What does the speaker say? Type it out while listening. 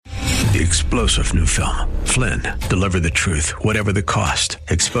The explosive new film, Flynn, deliver the truth, whatever the cost,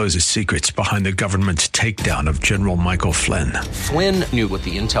 exposes secrets behind the government's takedown of General Michael Flynn. Flynn knew what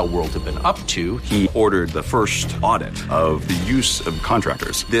the intel world had been up to. He ordered the first audit of the use of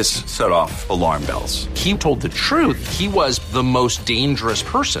contractors. This set off alarm bells. He told the truth. He was the most dangerous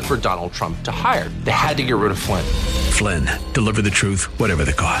person for Donald Trump to hire. They had to get rid of Flynn. Flynn, deliver the truth, whatever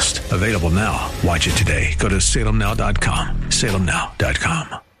the cost. Available now. Watch it today. Go to salemnow.com.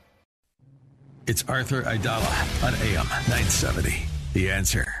 salemnow.com. It's Arthur Aidala on AM 970. The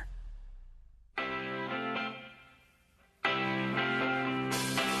Answer.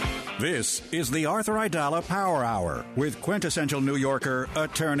 This is the Arthur Aidala Power Hour with quintessential New Yorker,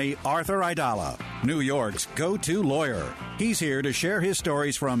 attorney Arthur Aidala, New York's go-to lawyer. He's here to share his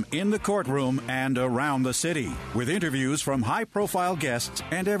stories from in the courtroom and around the city, with interviews from high-profile guests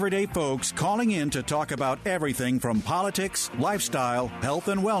and everyday folks calling in to talk about everything from politics, lifestyle, health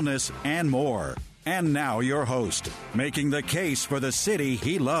and wellness, and more. And now your host, making the case for the city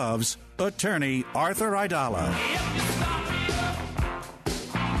he loves, attorney Arthur Aidala.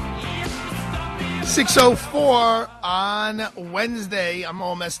 6:04 on Wednesday. I'm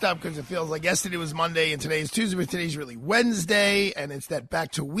all messed up because it feels like yesterday was Monday and today is Tuesday, but today's really Wednesday, and it's that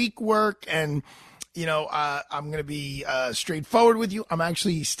back-to-week work. And, you know, I'm going to be straightforward with you. I'm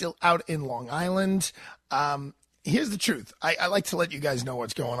actually still out in Long Island. Here's the truth. I like to let you guys know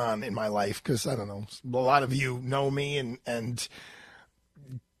what's going on in my life because, I don't know, a lot of you know me, and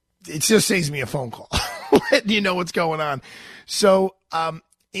it just saves me a phone call letting you know what's going on. So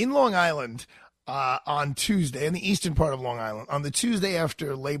in Long Island, on Tuesday, in the eastern part of Long Island, on the Tuesday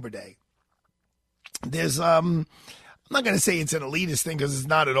after Labor Day, there's, I'm not going to say it's an elitist thing because it's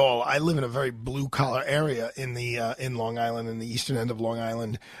not at all. I live in a very blue-collar area in Long Island, in the eastern end of Long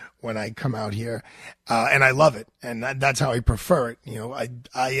Island when I come out here, and I love it, and that's how I prefer it. You know,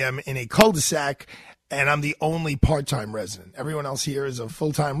 I am in a cul-de-sac, and I'm the only part-time resident. Everyone else here is a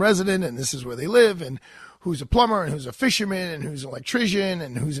full-time resident, and this is where they live, and who's a plumber and who's a fisherman and who's an electrician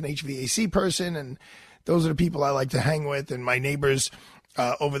and who's an HVAC person. And those are the people I like to hang with. And my neighbors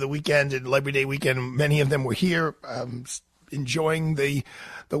over the weekend and Labor Day weekend, many of them were here enjoying the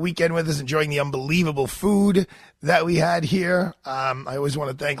weekend with us, enjoying the unbelievable food that we had here. I always want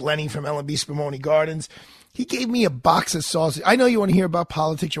to thank Lenny from L&B Spumoni Gardens. He gave me a box of sausage. I know you want to hear about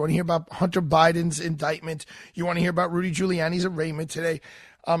politics. You want to hear about Hunter Biden's indictment. You want to hear about Rudy Giuliani's arraignment today.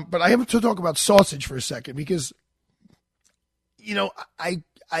 But I have to talk about sausage for a second because, you know, I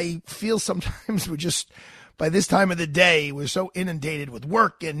feel sometimes we're just, by this time of the day, we're so inundated with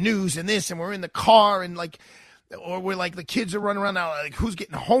work and news and this, and we're in the car and or we're like the kids are running around now, like who's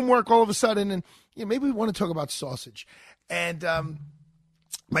getting homework all of a sudden. And you know, maybe we want to talk about sausage. And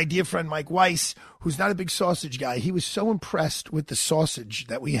my dear friend Mike Weiss, who's not a big sausage guy, he was so impressed with the sausage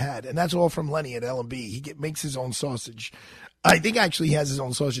that we had. And that's all from Lenny at L&B. He makes his own sausage. I think actually he has his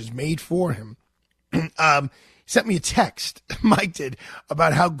own sausage made for him. Sent me a text, Mike did,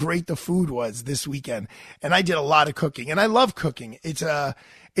 about how great the food was this weekend. And I did a lot of cooking, and I love cooking. It's a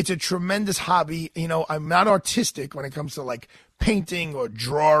tremendous hobby. You know, I'm not artistic when it comes to like painting or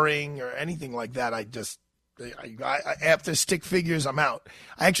drawing or anything like that. I after stick figures, I'm out.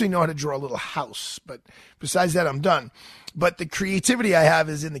 I actually know how to draw a little house, but besides that, I'm done. But the creativity I have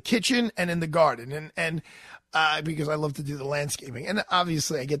is in the kitchen and in the garden, and because I love to do the landscaping. And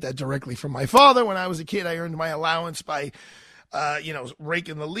obviously I get that directly from my father. When I was a kid, I earned my allowance by,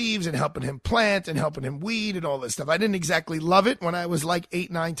 raking the leaves and helping him plant and helping him weed and all this stuff. I didn't exactly love it when I was like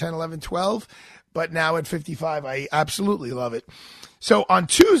 8, 9, 10, 11, 12, but now at 55, I absolutely love it. So on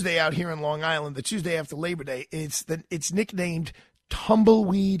Tuesday out here in Long Island, the Tuesday after Labor Day, it's nicknamed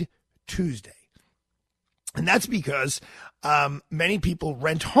Tumbleweed Tuesday. And that's because many people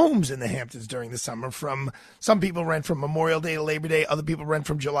rent homes in the Hamptons during the summer. Some people rent from Memorial Day to Labor Day. Other people rent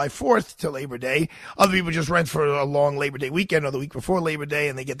from July 4th to Labor Day. Other people just rent for a long Labor Day weekend or the week before Labor Day,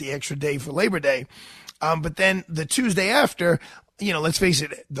 and they get the extra day for Labor Day. But then the Tuesday after, you know, let's face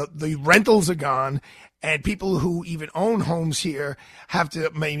it, the rentals are gone. And people who even own homes here have to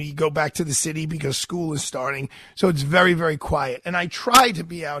maybe go back to the city because school is starting. So it's very, very quiet. And I try to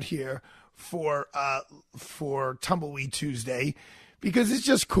be out here for Tumbleweed Tuesday because it's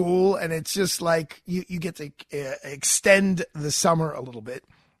just cool, and it's just like you get to extend the summer a little bit.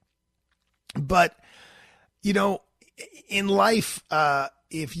 But, you know, in life,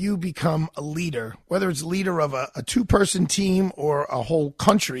 if you become a leader, whether it's leader of a two-person team or a whole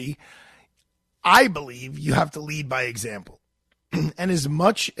country, I believe you have to lead by example. And as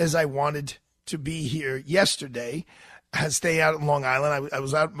much as I wanted to be here yesterday, stay out in Long Island. I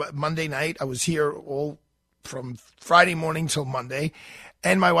was out Monday night. I was here all from Friday morning till Monday.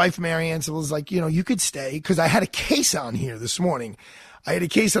 And my wife, Mary Ann, was like, you could stay, because I had a case on here this morning. I had a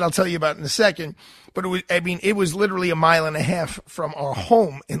case that I'll tell you about in a second, but it was literally 1.5 miles from our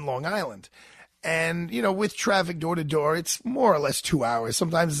home in Long Island. And, with traffic door to door, it's more or less 2 hours.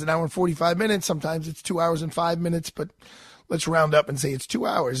 Sometimes it's 1 hour and 45 minutes. Sometimes it's 2 hours and 5 minutes, but let's round up and say it's 2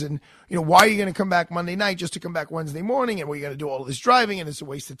 hours. And, why are you going to come back Monday night just to come back Wednesday morning? And we're going to do all this driving, and it's a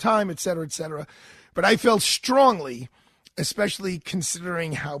waste of time, et cetera, et cetera. But I felt strongly, especially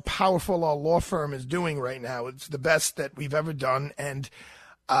considering how powerful our law firm is doing right now. It's the best that we've ever done. And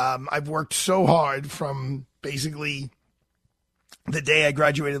I've worked so hard from basically the day I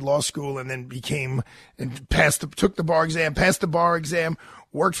graduated law school, and then took the bar exam, passed the bar exam,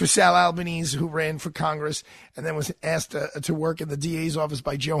 worked for Sal Albanese, who ran for Congress, and then was asked to work in the DA's office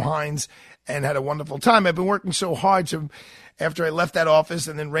by Joe Hines, and had a wonderful time. I've been working so hard after I left that office,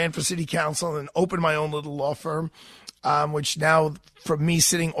 and then ran for city council and opened my own little law firm, which now, from me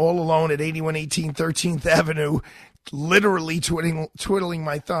sitting all alone at 8118 13th Avenue, literally twiddling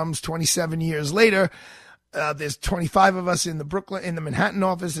my thumbs 27 years later, there's 25 of us in the Manhattan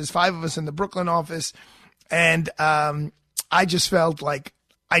office. There's 5 of us in the Brooklyn office. And I just felt like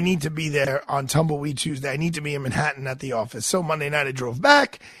I need to be there on Tumbleweed Tuesday. I need to be in Manhattan at the office. So Monday night I drove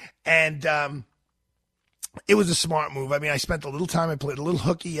back, and it was a smart move. I mean, I spent a little time. I played a little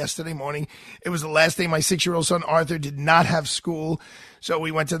hooky yesterday morning. It was the last day my 6-year-old son Arthur did not have school. So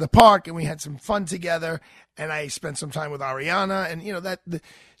we went to the park and we had some fun together. And I spent some time with Ariana. And, the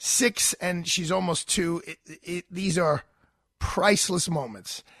 6 and she's almost 2. These are priceless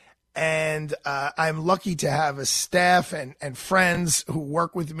moments. And I'm lucky to have a staff and friends who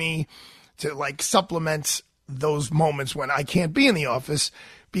work with me to supplement those moments when I can't be in the office,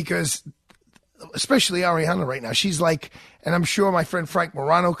 because especially Ariana right now, she's and I'm sure my friend Frank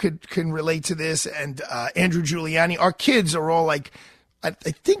Morano can relate to this, and Andrew Giuliani. Our kids are all I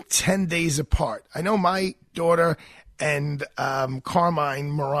think 10 days apart. I know my daughter and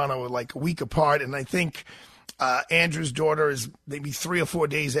Carmine Morano are a week apart, and I think Andrew's daughter is maybe 3 or 4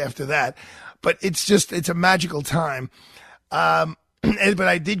 days after that. But it's a magical time. But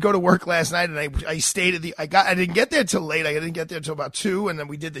I did go to work last night, and I stayed I didn't get there till late. I didn't get there till about 2, and then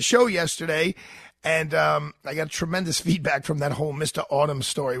we did the show yesterday, and I got tremendous feedback from that whole Mr. Autumn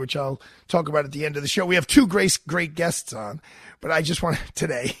story, which I'll talk about at the end of the show. We have 2 great guests on, but I just want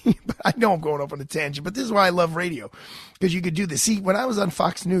today. But I know I'm going off on a tangent, but this is why I love radio, because you could do this. See, when I was on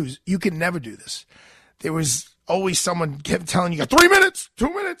Fox News, you could never do this. There was always someone kept telling you 3 minutes,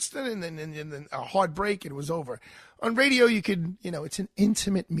 2 minutes, and then a hard break, and it was over. On radio, you could, it's an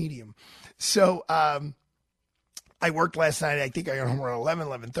intimate medium. So I worked last night. I think I got home around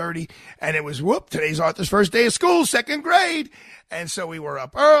 11:30, and it was, today's Arthur's first day of school, 2nd grade. And so we were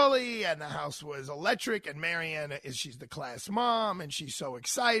up early, and the house was electric, and Marianne she's the class mom, and she's so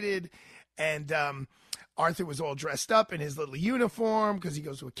excited. And Arthur was all dressed up in his little uniform because he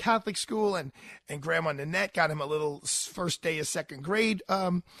goes to a Catholic school, and Grandma Nanette got him a little first day of 2nd grade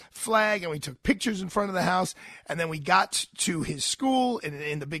flag, and we took pictures in front of the house. And then we got to his school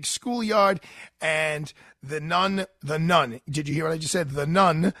in the big schoolyard, and the nun, did you hear what I just said? The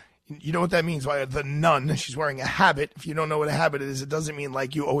nun, you know what that means? Why the nun, she's wearing a habit. If you don't know what a habit is, it doesn't mean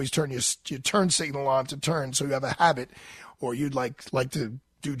you always turn your turn signal on to turn, so you have a habit, or you'd like to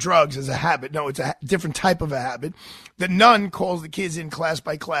do drugs as a habit. No, it's a different type of a habit. The nun calls the kids in class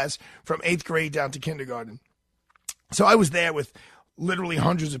by class from 8th grade down to kindergarten. So I was there with literally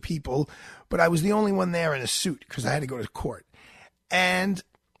hundreds of people, but I was the only one there in a suit because I had to go to court. And,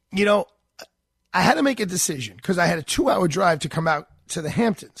 I had to make a decision because I had a 2-hour drive to come out to the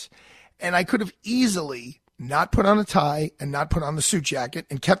Hamptons. And I could have easily not put on a tie and not put on the suit jacket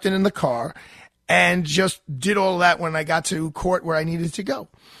and kept it in the car and just did all that when I got to court where I needed to go.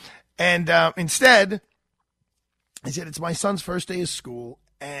 And instead, I said, it's my son's first day of school.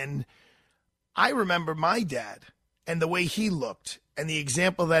 And I remember my dad and the way he looked and the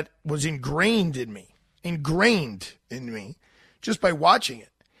example that was ingrained in me just by watching it.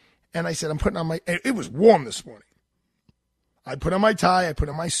 And I said, I'm putting on it was warm this morning. I put on my tie, I put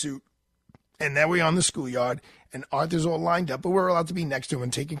on my suit, and there we are on the schoolyard, and Arthur's all lined up, but we're allowed to be next to him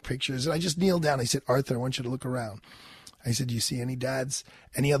and taking pictures. And I just kneeled down. I said, Arthur, I want you to look around. I said, do you see any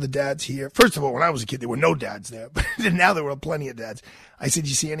other dads here? First of all, when I was a kid, there were no dads there, but now there were plenty of dads. I said, do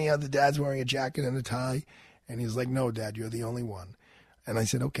you see any other dads wearing a jacket and a tie? And he was like, no, Dad, you're the only one. And I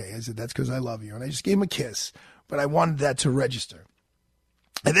said, okay. I said, that's because I love you. And I just gave him a kiss, but I wanted that to register.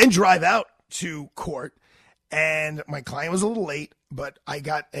 I then drive out to court, and my client was a little late, but I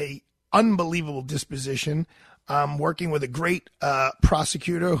got a unbelievable disposition, working with a great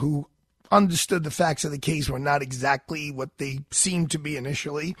prosecutor who understood the facts of the case were not exactly what they seemed to be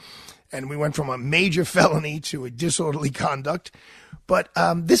initially. And we went from a major felony to a disorderly conduct. But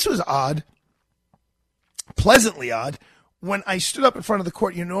this was odd, pleasantly odd. When I stood up in front of the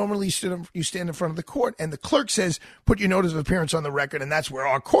court, you normally stand in front of the court, and the clerk says, put your notice of appearance on the record, and that's where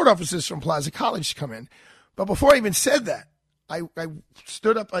our court officers from Plaza College come in. But before I even said that, I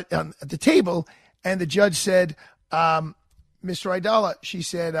stood up at the table, and the judge said, Mr. Aidala, she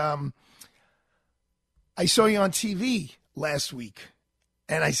said, I saw you on TV last week.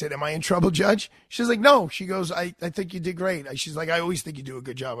 And I said, am I in trouble, Judge? She's like, no. She goes, I think you did great. She's like, I always think you do a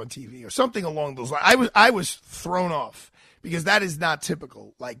good job on TV, or something along those lines. I was thrown off because that is not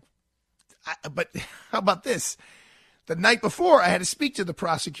typical. But how about this? The night before, I had to speak to the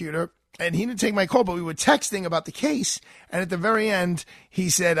prosecutor, and he didn't take my call, but we were texting about the case. And at the very end, he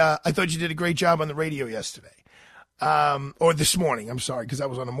said, I thought you did a great job on the radio yesterday. Or this morning. I'm sorry, because I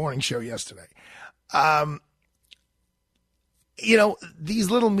was on a morning show yesterday. These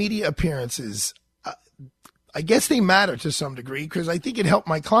little media appearances, I guess they matter to some degree because I think it helped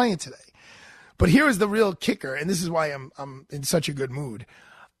my client today. But here is the real kicker, and this is why I'm in such a good mood.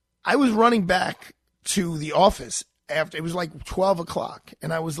 I was running back to the office after it was like 12 o'clock,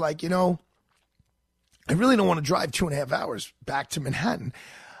 and I was like, I really don't want to drive 2.5 hours back to Manhattan.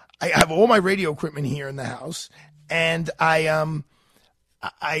 I have all my radio equipment here in the house, and I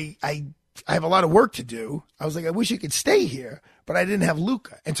have a lot of work to do. I was like, I wish I could stay here, but I didn't have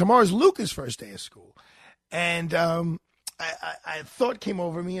Luca. And tomorrow's Luca's first day of school. And a thought came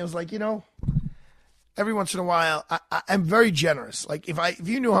over me. I was like, every once in a while, I'm very generous. Like if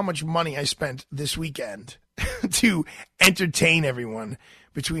you knew how much money I spent this weekend to entertain everyone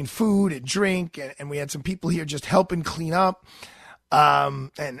between food and drink, and we had some people here just helping clean up.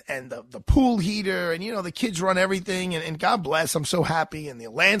 And the pool heater, and the kids run everything, and God bless, I'm so happy, and the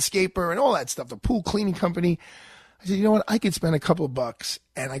landscaper and all that stuff, the pool cleaning company. I said, you know what, I could spend a couple of bucks.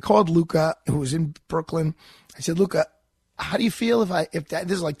 And I called Luca, who was in Brooklyn. I said, Luca, how do you feel if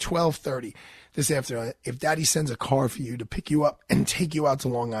this is like 12:30 this afternoon, if Daddy sends a car for you to pick you up and take you out to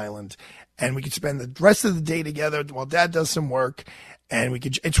Long Island, and we could spend the rest of the day together while Dad does some work. And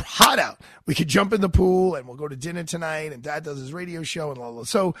it's hot out. We could jump in the pool, and we'll go to dinner tonight, and Dad does his radio show and blah, blah.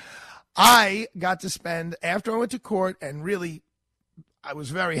 So I got to spend, after I went to court, and really I was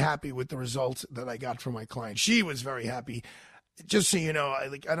very happy with the results that I got from my client. She was very happy. Just so you know, I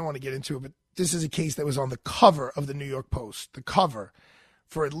don't want to get into it, but this is a case that was on the cover of the New York Post, the cover,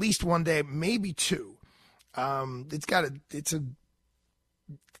 for at least one day, maybe two.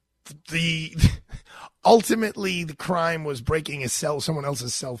 Ultimately, the crime was breaking someone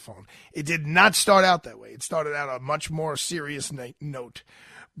else's cell phone. It did not start out that way. It started out on a much more serious note,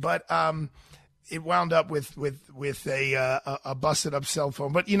 but it wound up with a busted up cell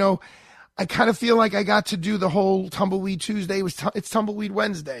phone. But I kind of feel like I got to do the whole Tumbleweed Tuesday. It's Tumbleweed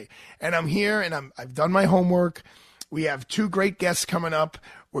Wednesday, and I'm here, and I've done my homework. We have two great guests coming up.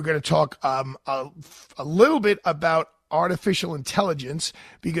 We're going to talk a little bit about artificial intelligence,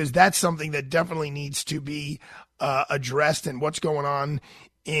 because that's something that definitely needs to be addressed, and what's going on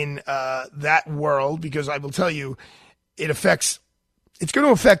in that world, because I will tell you, it's going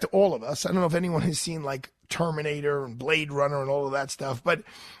to affect all of us. I don't know if anyone has seen like Terminator and Blade Runner and all of that stuff, but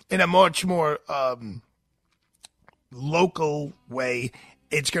in a much more local way,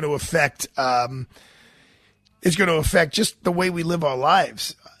 it's going to affect just the way we live our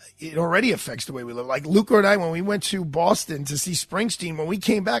lives. It already affects the way we live. Like Luca and I, when we went to Boston to see Springsteen, when we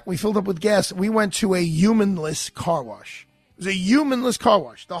came back, we filled up with gas. We went to a humanless car wash. It was a humanless car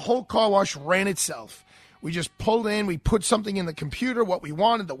wash. The whole car wash ran itself. We just pulled in, we put something in the computer, what we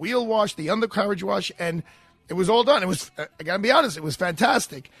wanted, the wheel wash, the undercarriage wash, and it was all done. It was, I gotta be honest, it was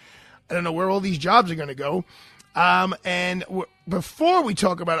fantastic. I don't know where all these jobs are going to go. Before we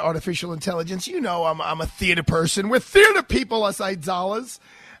talk about artificial intelligence, I'm a theater person. We're theater people, us Aidalas.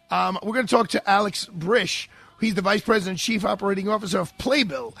 We're going to talk to Alex Brish. He's the Vice President and Chief Operating Officer of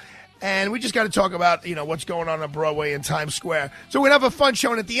Playbill. And we just got to talk about, what's going on Broadway and Times Square. So we're going to have a fun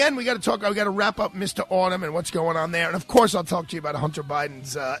show. And at the end, we got to wrap up Mr. Autumn and what's going on there. And, of course, I'll talk to you about Hunter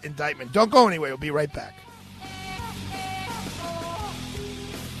Biden's indictment. Don't go anywhere. We'll be right back.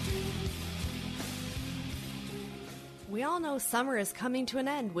 We all know summer is coming to an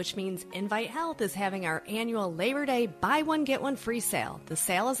end, which means Invite Health is having our annual Labor Day buy one, get one free sale. The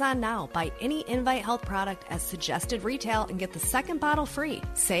sale is on now. Buy any Invite Health product as suggested retail and get the second bottle free.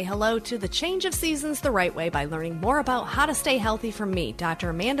 Say hello to the change of seasons the right way by learning more about how to stay healthy from me,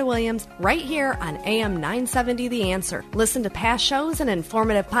 Dr. Amanda Williams, right here on AM 970 The Answer. Listen to past shows and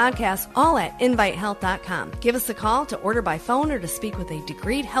informative podcasts all at invitehealth.com. Give us a call to order by phone or to speak with a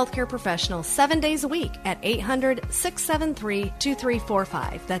degreed healthcare professional 7 days a week at 800-673-2345.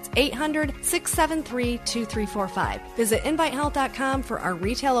 That's 800-673-2345. Visit invitehealth.com for our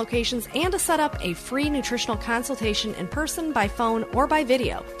retail locations and to set up a free nutritional consultation in person, by phone, or by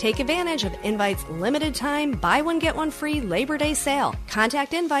video. Take advantage of Invite's limited time buy one, get one free Labor Day sale.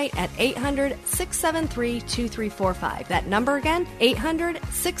 Contact Invite at 800-673-2345. That number again,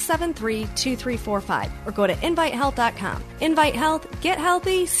 800-673-2345. Or go to invitehealth.com. Invite Health, get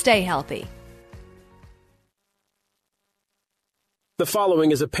healthy, stay healthy. The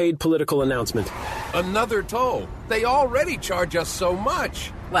following is a paid political announcement. Another toll? They already charge us so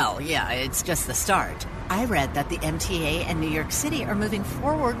much. Well, yeah, it's just the start. I read that the MTA and New York City are moving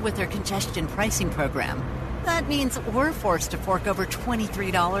forward with their congestion pricing program. That means we're forced to fork over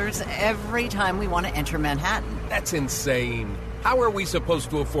 $23 every time we want to enter Manhattan. That's insane. How are we supposed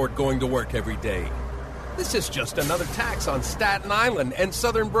to afford going to work every day? This is just another tax on Staten Island and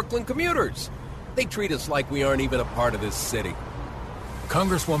Southern Brooklyn commuters. They treat us like we aren't even a part of this city.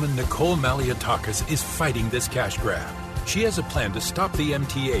 Congresswoman Nicole Malliotakis is fighting this cash grab. She has a plan to stop the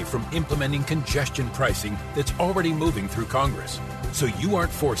MTA from implementing congestion pricing that's already moving through Congress, so you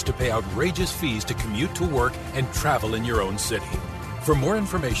aren't forced to pay outrageous fees to commute to work and travel in your own city. For more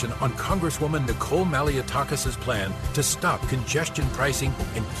information on Congresswoman Nicole Malliotakis' plan to stop congestion pricing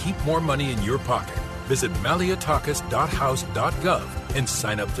and keep more money in your pocket, visit malliotakis.house.gov and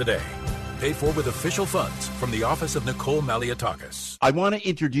sign up today. Paid for with official funds from the Office of Nicole Malliotakis. I want to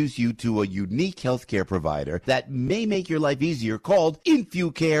introduce you to a unique healthcare provider that may make your life easier, called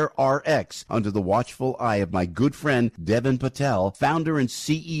InfuCare RX. Under the watchful eye of my good friend Devin Patel, founder and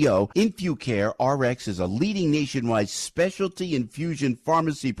CEO, InfuCare RX is a leading nationwide specialty infusion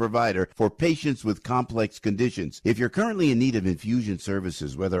pharmacy provider for patients with complex conditions. If you're currently in need of infusion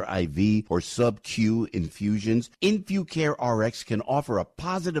services, whether IV or sub-Q infusions, InfuCare RX can offer a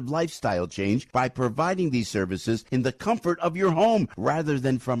positive lifestyle change by providing these services in the comfort of your home rather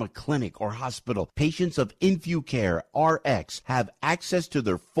than from a clinic or hospital. Patients of InfuCare RX have access to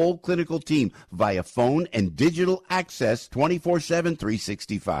their full clinical team via phone and digital access 24/7,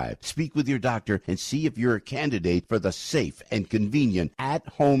 365. Speak with your doctor and see if you're a candidate for the safe and convenient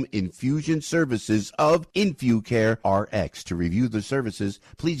at-home infusion services of InfuCare RX. To review the services,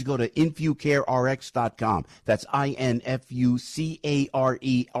 please go to InfuCareRx.com. That's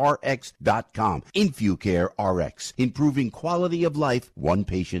InfuCareRx.com. InfuCare RX, improving quality of life one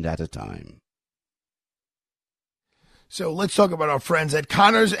patient at a time. So let's talk about our friends at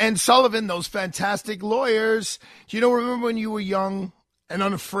Connors and Sullivan, those fantastic lawyers. Do you remember when you were young and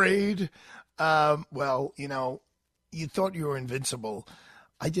unafraid? Well, you thought you were invincible.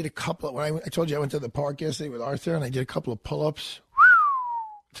 I did a couple of, when I told you I went to the park yesterday with Arthur and I did a couple of pull-ups.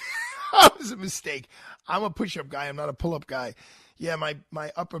 That was a mistake. I'm a push-up guy. I'm not a pull-up guy. Yeah, my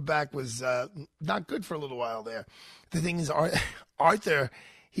upper back was not good for a little while there. The thing is, Arthur,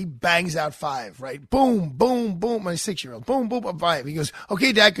 he bangs out 5, right? Boom, boom, boom. My 6-year-old, boom, boom, 5. He goes,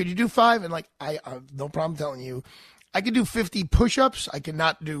 okay, Dad, could you do 5? And I no problem telling you, I could do 50 push-ups. I could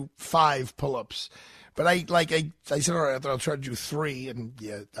not do 5 pull-ups. But I said, all right, I thought I'll try to do 3. And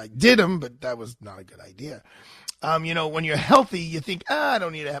yeah, I did them, but that was not a good idea. When you're healthy, you think, I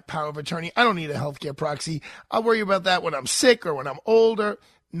don't need a power of attorney. I don't need a healthcare proxy. I'll worry about that when I'm sick or when I'm older.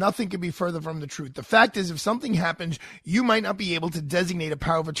 Nothing could be further from the truth. The fact is, if something happens, you might not be able to designate a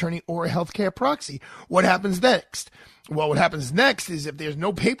power of attorney or a healthcare proxy. What happens next? Well, what happens next is if there's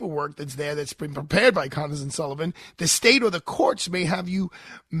no paperwork that's there that's been prepared by Connors and Sullivan, the state or the courts may have you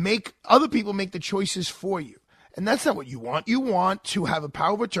other people make the choices for you. And that's not what you want. You want to have a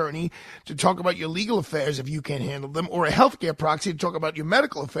power of attorney to talk about your legal affairs if you can't handle them, or a healthcare proxy to talk about your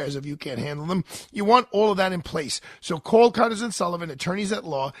medical affairs if you can't handle them. You want all of that in place. So call Connors and Sullivan, attorneys at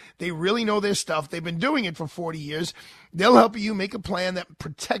law. They really know their stuff. They've been doing it for 40 years. They'll help you make a plan that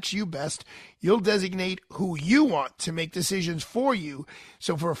protects you best. You'll designate who you want to make decisions for you.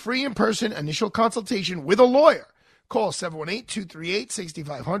 So for a free in-person initial consultation with a lawyer, call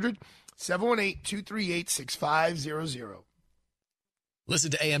 718-238-6500. 718-238-6500. Listen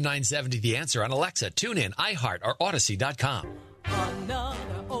to AM 970 The Answer on Alexa, TuneIn, iHeart, or Odyssey.com. Another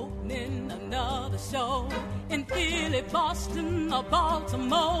opening, another show in Philly, Boston, or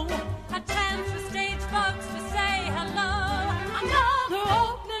Baltimore. A chance for stage folks to say hello. Another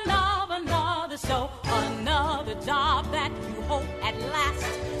opening of another show. Another job that you hope at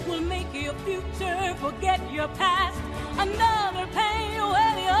last will make your future forget your past. Another pain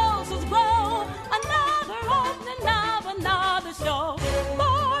where the ulcers grow. Another opening of another show.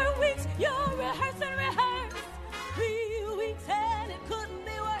 4 weeks you rehearse and rehearse. 3 weeks and it couldn't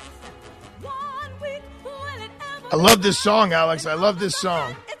be worse. 1 week will it ever. I love this song, Alex. I love this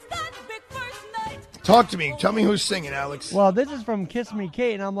song. Talk to me. Tell me who's singing, Alex. Well, this is from Kiss Me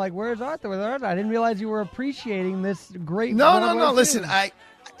Kate, and I'm like, where's Arthur? Where's Arthur? I didn't realize you were appreciating this great. No. Broadway Listen, tune.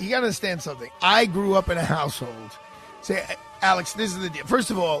 you got to understand something. I grew up in a household. Say, Alex, this is the deal.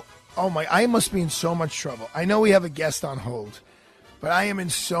 First of all, I must be in so much trouble. I know we have a guest on hold, but I am in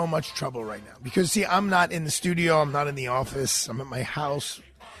so much trouble right now because, see, I'm not in the studio. I'm not in the office. I'm at my house.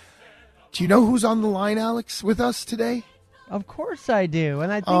 Do you know who's on the line, Alex, with us today? Of course I do,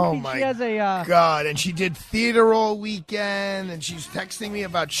 and I think she has a God, and she did theater all weekend, and she's texting me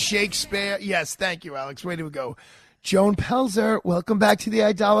about Shakespeare. Yes, thank you, Alex. Way to go. Joan Pelzer, welcome back to the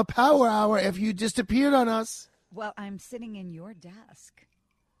Aidala Power Hour after you disappeared on us. Well, I'm sitting in your desk,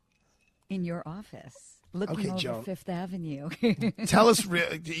 in your office, looking over Joan. Fifth Avenue. Tell us,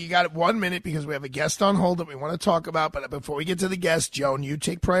 you got 1 minute because we have a guest on hold that we want to talk about. But before we get to the guest, Joan, you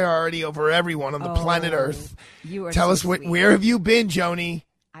take priority over everyone on the planet Earth. You are Tell so us sweet. where have you been, Joni?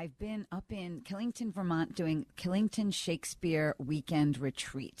 I've been up in Killington, Vermont, doing Killington Shakespeare Weekend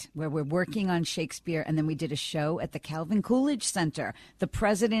Retreat, where we're working on Shakespeare, and then we did a show at the Calvin Coolidge Center, the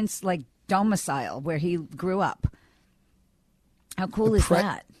president's domicile where he grew up. How cool is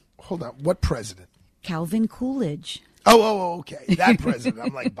that? Hold on, what president? Calvin Coolidge. Oh, okay. That president.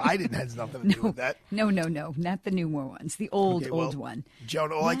 I'm like, Biden has nothing to do with that. No. Not the newer ones. The old one.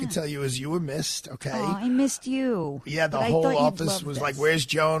 Joan, all I can tell you is you were missed, okay? Oh, I missed you. Yeah, the But I whole thought you'd office love was this. like, where's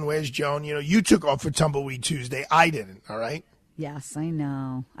Joan? Where's Joan? You know, you took off for Tumbleweed Tuesday. I didn't, all right? Yes, I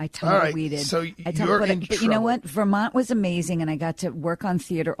know. I All right, tumbleweeded. so you're in but you know trouble. what? Vermont was amazing, and I got to work on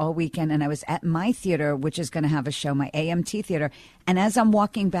theater all weekend, and I was at my theater, which is going to have a show, my AMT theater. And as I'm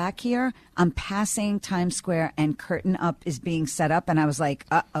walking back here, I'm passing Times Square, and Curtain Up is being set up, and I was like,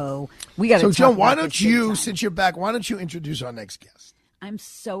 uh-oh, we got to So, talk Joan, about why this don't big you, time. since you're back, why don't you introduce our next guest? I'm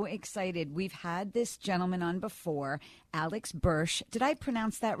so excited. We've had this gentleman on before, Alex Bursch. Did I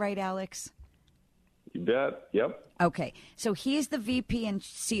pronounce that right, Alex? You bet. Yep. Okay, so he's the VP and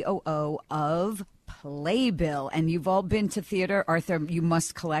COO of Playbill, and you've all been to theater. Arthur, you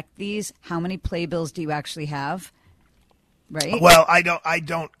must collect these. How many Playbills do you actually have? Right? Well, I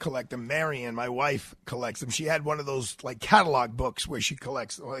don't collect them. Marianne, my wife, collects them. She had one of those catalog books where she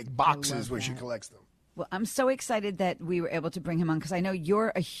collects, boxes where she collects them. Well, I'm so excited that we were able to bring him on because I know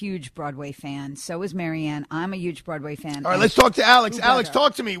you're a huge Broadway fan. So is Marianne. I'm a huge Broadway fan. All right, let's talk to Alex. Who Alex, better?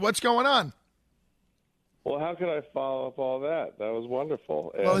 talk to me. What's going on? Well, how could I follow up all that? That was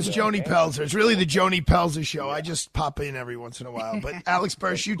wonderful. Well, it's Joni Pelzer. It's really the Joni Pelzer show. I just pop in every once in a while. But Alex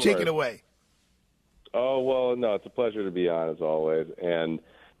Bursch, you take it away. Oh, well, no, it's a pleasure to be on, as always. And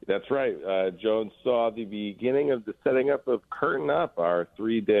that's right. Joan saw the beginning of the setting up of Curtain Up, our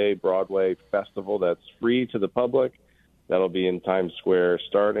 3-day Broadway festival that's free to the public. That'll be in Times Square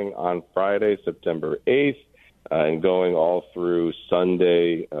starting on Friday, September 8th, and going all through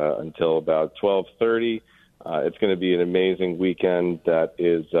Sunday until about 12:30. It's going to be an amazing weekend that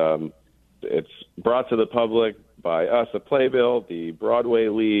is it's brought to the public by us at Playbill, the Broadway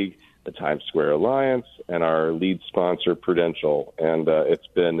League, the Times Square Alliance, and our lead sponsor, Prudential. And it's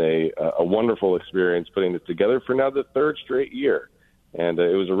been a wonderful experience putting this together for now the third straight year. And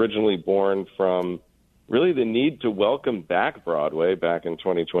it was originally born from really the need to welcome back Broadway back in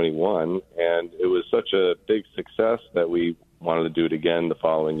 2021. And it was such a big success that we wanted to do it again the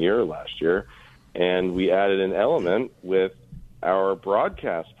following year, last year. And we added an element with our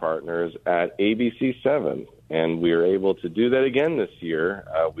broadcast partners at ABC7. And we are able to do that again this year.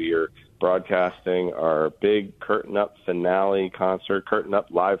 We are broadcasting our big Curtain Up finale concert, Curtain Up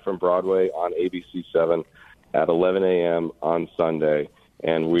live from Broadway on ABC7 at 11 a.m. on Sunday.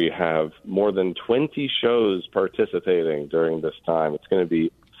 And we have more than 20 shows participating during this time. It's going to be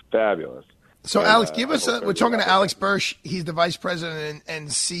fabulous. So, And, Alex, give us we're talking to Alex Bursch. He's the vice president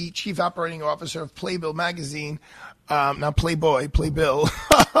and Chief Operating Officer of Playbill Magazine. Not Playboy, Playbill.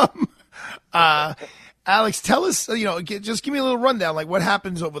 Alex, tell us, just give me a little rundown, like what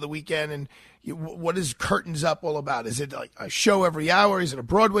happens over the weekend and what is Curtains Up all about? Is it like a show every hour? Is it a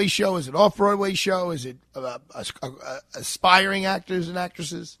Broadway show? Is it off-Broadway show? Is it aspiring actors and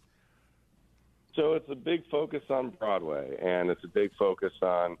actresses? So it's a big focus on Broadway, and it's a big focus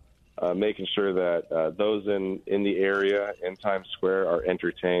on making sure that those in the area in Times Square are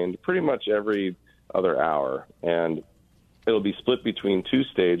entertained pretty much every other hour. And It'll be split between two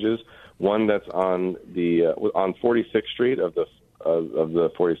stages. One that's on 46th Street of the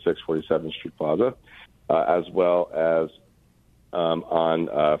 46th, 47th Street Plaza, as well as on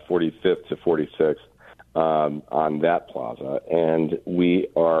 45th to 46th on that plaza. And we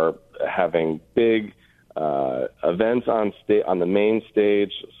are having big events on the main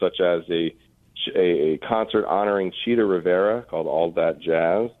stage, such as a concert honoring Cheetah Rivera called All That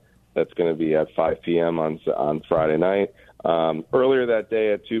Jazz. That's going to be at 5 p.m. on Friday night. Earlier that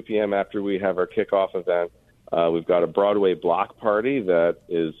day at 2 p.m. after we have our kickoff event, we've got a Broadway block party that's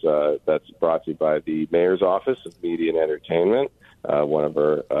brought to you by the Mayor's Office of Media and Entertainment, one of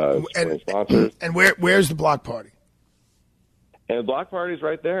our sponsors. And where's the block party? And the block party is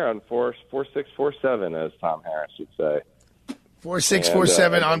right there on 4647, as Tom Harris would say.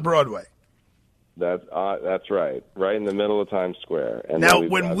 4647 on Broadway. That's right in the middle of Times Square. And now,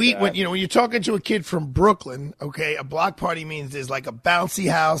 when you're talking to a kid from Brooklyn, okay, a block party means there's like a bouncy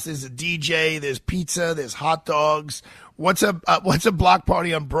house, there's a DJ, there's pizza, there's hot dogs. What's a block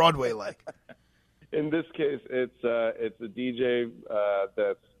party on Broadway like? In this case, it's a DJ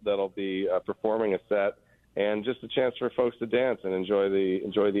that'll be performing a set, and just a chance for folks to dance and enjoy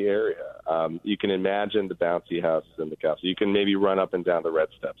the area. You can imagine the bouncy houses in the castle. You can maybe run up and down the red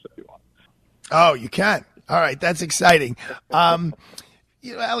steps if you want. Oh, you can. All right, that's exciting.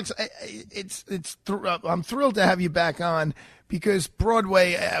 Alex, I'm thrilled to have you back on because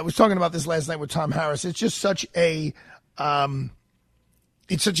Broadway. I was talking about this last night with Tom Harris. It's just such a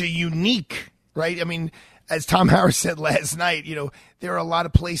unique, right? I mean, as Tom Harris said last night, there are a lot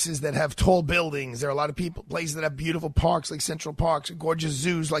of places that have tall buildings. There are a lot of places that have beautiful parks like Central Parks, gorgeous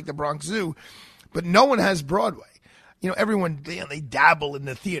zoos like the Bronx Zoo, but no one has Broadway. Everyone, they dabble in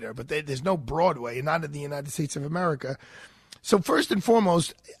the theater, but there's no Broadway, not in the United States of America. So first and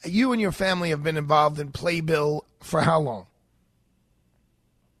foremost, you and your family have been involved in Playbill for how long?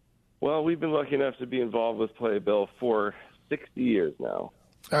 Well, we've been lucky enough to be involved with Playbill for 60 years now.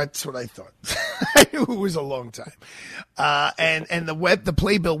 That's what I thought. I knew it was a long time. And the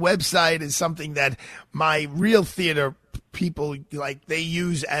Playbill website is something that my real theater people they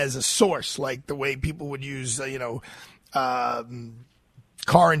use as a source, like the way people would use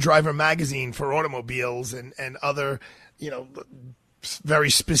Car and Driver magazine for automobiles and other very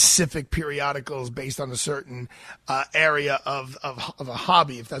specific periodicals based on a certain area of a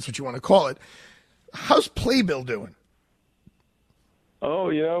hobby, if that's what you want to call it. How's Playbill doing? Oh,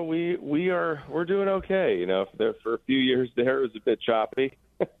 we're doing okay. For a few years there it was a bit choppy,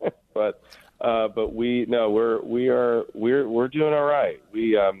 but we're doing all right.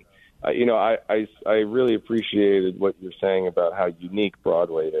 I really appreciated what you're saying about how unique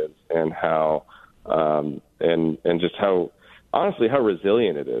Broadway is and how and just how honestly how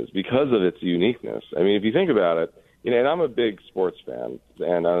resilient it is because of its uniqueness. I mean, if you think about it, and I'm a big sports fan,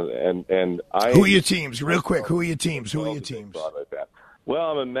 and I. Who are your teams? Real quick, who are your teams? Broadway fan.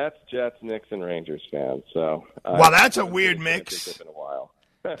 Well, I'm a Mets, Jets, Knicks, and Rangers fan. So. Well, that's a weird mix. It's been a while.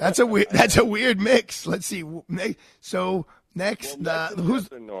 That's a weird mix. Let's see. So next, who's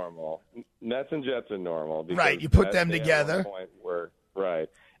Jets are normal? Mets and Jets are normal. Right, you put them together. Right,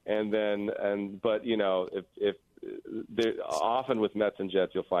 but if often with Mets and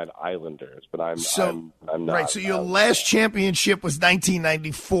Jets you'll find Islanders, but I'm not. Right, so your last championship was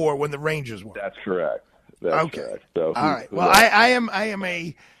 1994 when the Rangers won. That's correct. Correct. So all right. Well, I am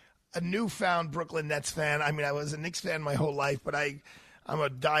a newfound Brooklyn Nets fan. I mean, I was a Knicks fan my whole life, but I'm a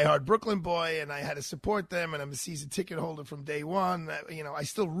diehard Brooklyn boy, and I had to support them, and I'm a season ticket holder from day one. I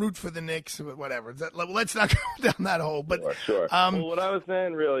still root for the Knicks, but whatever. Let's not go down that hole. But sure. Well, what I was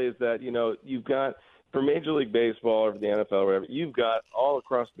saying really is that you've got for Major League Baseball or for the NFL or whatever, you've got all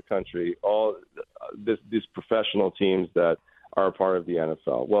across the country all these professional teams that are a part of the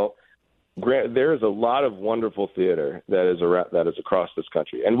NFL. Well, there is a lot of wonderful theater that is across this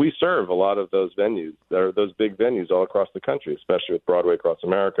country, and we serve a lot of those venues. There are those big venues all across the country, especially with Broadway Across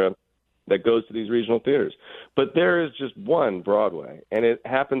America, that goes to these regional theaters. But there is just one Broadway, and it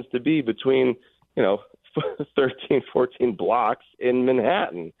happens to be between 13, 14 blocks in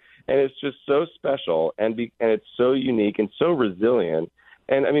Manhattan, and it's just so special, and it's so unique and so resilient.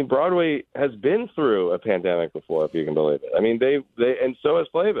 And I mean, Broadway has been through a pandemic before, if you can believe it. I mean, they and so has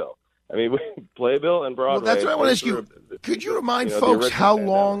Playbill. I mean, Playbill and Broadway. Well, that's what I want to ask you. Could you remind folks how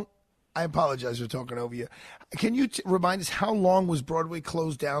long? I apologize for talking over you. Can you remind us how long was Broadway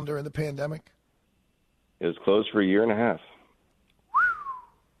closed down during the pandemic? It was closed for a year and a half.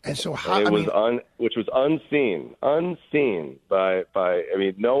 And so how? Which was unseen by. I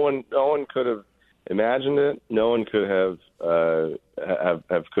mean, no one could have imagined it. No one could have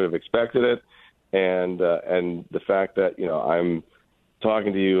expected it. and the fact that I'm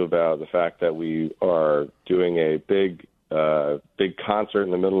talking to you about the fact that we are doing a big concert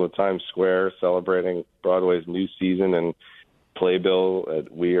in the middle of Times Square celebrating Broadway's new season and Playbill.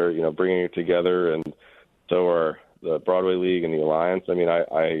 We are bringing it together, and so are the Broadway League and the Alliance. I mean,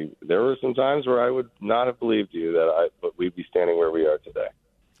 there were some times where I would not have believed you but we'd be standing where we are today.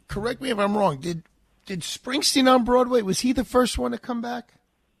 Correct me if I'm wrong. Did Springsteen on Broadway, was he the first one to come back?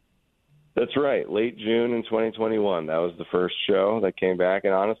 That's right. Late June in 2021. That was the first show that came back.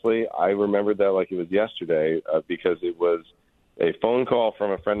 And honestly, I remembered that like it was yesterday because it was a phone call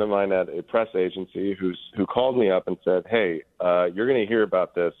from a friend of mine at a press agency who called me up and said, hey, you're going to hear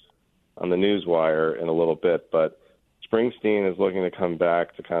about this on the Newswire in a little bit, but Springsteen is looking to come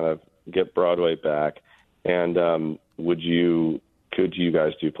back to kind of get Broadway back. And could you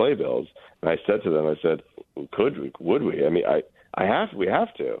guys do playbills? And I said to them, would we? I mean, we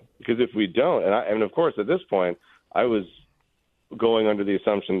have to, because if we don't, and of course at this point I was going under the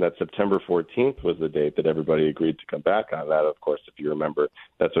assumption that September 14th was the date that everybody agreed to come back on. That, of course, if you remember,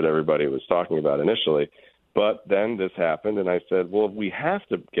 that's what everybody was talking about initially. But then this happened, and I said, well, we have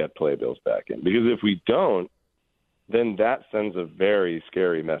to get playbills back in, because if we don't, then that sends a very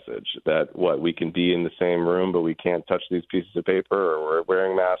scary message that we can be in the same room, but we can't touch these pieces of paper, or we're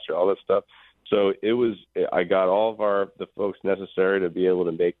wearing masks, or all this stuff. So I got all of the folks necessary to be able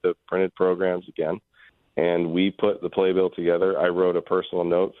to make the printed programs again. And we put the playbill together. I wrote a personal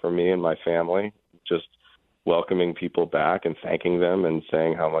note for me and my family, just welcoming people back and thanking them and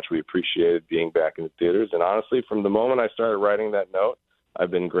saying how much we appreciated being back in the theaters. And honestly, from the moment I started writing that note,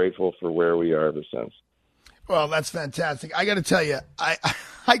 I've been grateful for where we are ever since. Well, that's fantastic. I got to tell you, I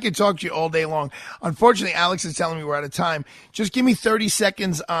could talk to you all day long. Unfortunately, Alex is telling me we're out of time. Just give me 30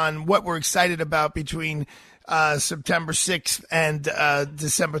 seconds on what we're excited about between September 6th and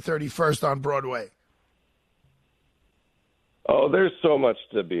December 31st on Broadway. Oh, there's so much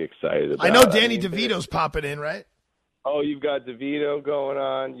to be excited about. I know Danny DeVito's popping in, right? Oh, you've got DeVito going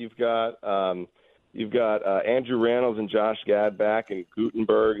on. You've got Andrew Rannells and Josh Gad back in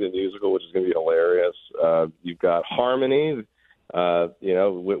Gutenberg, the musical, which is going to be hilarious. You've got Harmony, which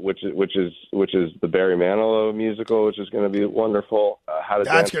is the Barry Manilow musical, which is going to be wonderful.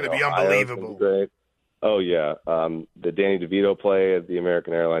 That's going to be unbelievable. Great. Oh yeah, the Danny DeVito play at the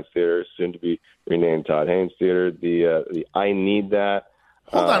American Airlines Theater, soon to be renamed Todd Haynes Theater. The I Need That.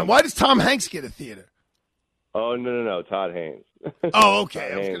 Hold on, why does Tom Hanks get a theater? Oh no, Todd Haynes. Oh,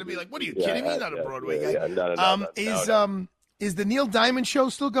 okay. I was going to be like, what are you kidding me? He's not a Broadway guy. No. Is the Neil Diamond show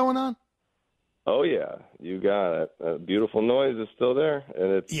still going on? Oh yeah, you got it. Beautiful Noise is still there,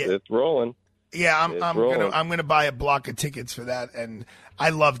 and it's rolling. Yeah, I'm gonna buy a block of tickets for that, and I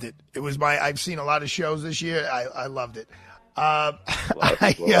loved it. It was I've seen a lot of shows this year. I loved it. I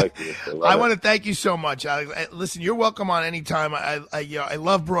want to thank you so much. Listen, you're welcome on anytime. I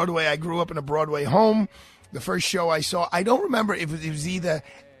love Broadway. I grew up in a Broadway home. The first show I saw, I don't remember if it was either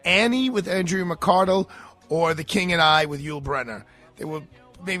Annie with Andrea McArdle or The King and I with Yul Brynner. They were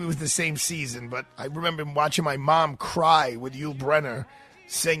maybe it was the same season, but I remember watching my mom cry with Yul Brynner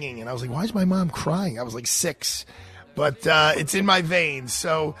singing, and I was like, why is my mom crying? I was like 6, but it's in my veins.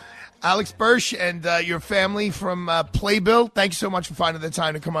 So Alex Birch and your family from Playbill, thanks so much for finding the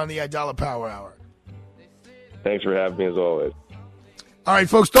time to come on the Aidala Power Hour. Thanks for having me as always. All right,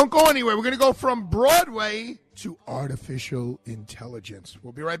 folks, don't go anywhere. We're going to go from Broadway to artificial intelligence.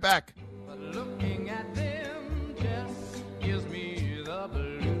 We'll be right back. Looking at them just gives me the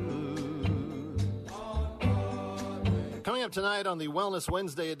blues. Coming up tonight on the Wellness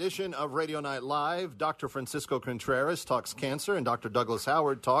Wednesday edition of Radio Night Live, Dr. Francisco Contreras talks cancer and Dr. Douglas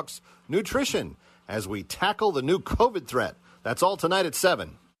Howard talks nutrition as we tackle the new COVID threat. That's all tonight at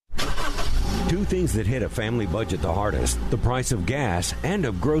 7. Two things that hit a family budget the hardest, the price of gas and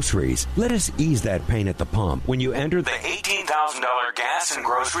of groceries. Let us ease that pain at the pump when you enter the $18,000 gas and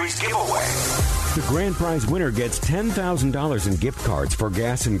groceries giveaway. The grand prize winner gets $10,000 in gift cards for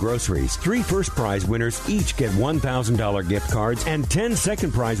gas and groceries. 3 first prize winners each get $1,000 gift cards, and 10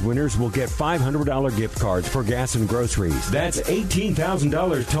 second prize winners will get $500 gift cards for gas and groceries. That's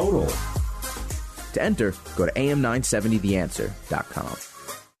 $18,000 total. To enter, go to am970theanswer.com.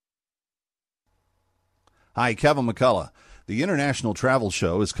 Hi, Kevin McCullough. The International Travel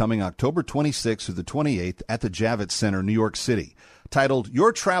Show is coming October 26th through the 28th at the Javits Center, New York City, titled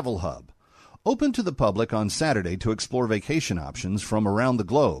Your Travel Hub. Open to the public on Saturday to explore vacation options from around the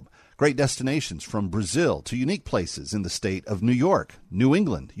globe. Great destinations from Brazil to unique places in the state of New York, New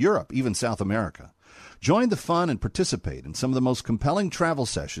England, Europe, even South America. Join the fun and participate in some of the most compelling travel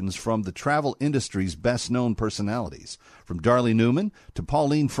sessions from the travel industry's best-known personalities, from Darley Newman to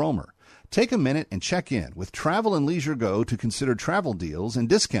Pauline Fromer. Take a minute and check in with Travel and Leisure Go to consider travel deals and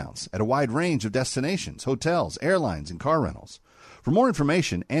discounts at a wide range of destinations, hotels, airlines, and car rentals. For more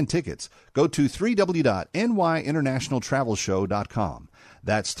information and tickets, go to www.nyinternationaltravelshow.com.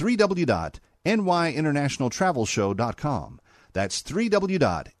 That's www.nyinternationaltravelshow.com. That's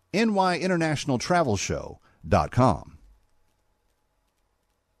www.nyinternationaltravelshow.com.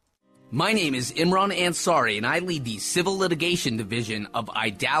 My name is Imran Ansari, and I lead the Civil Litigation Division of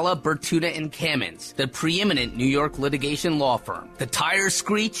Aidala, Bertuda, and Kamins, the preeminent New York litigation law firm. The tires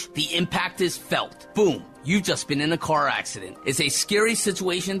screech, the impact is felt. Boom. You've just been in a car accident. It's a scary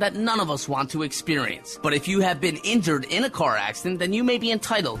situation that none of us want to experience. But if you have been injured in a car accident, then you may be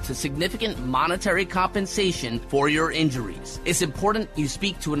entitled to significant monetary compensation for your injuries. It's important you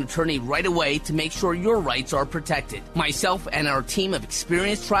speak to an attorney right away to make sure your rights are protected. Myself and our team of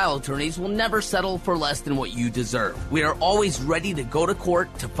experienced trial attorneys will never settle for less than what you deserve. We are always ready to go to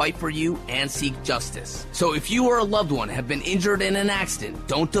court to fight for you and seek justice. So if you or a loved one have been injured in an accident,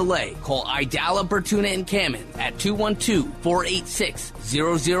 don't delay. Call Aidala, Bertuna, and Kamins at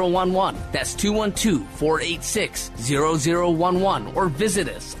 212-486-0011. That's 212-486-0011. Or visit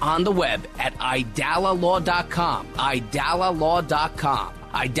us on the web at idalalaw.com. idalalaw.com.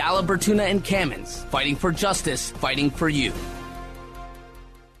 Aidala, Bertuna, and Kamins. Fighting for justice, fighting for you.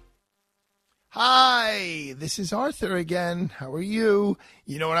 Hi, this is Arthur again. How are you?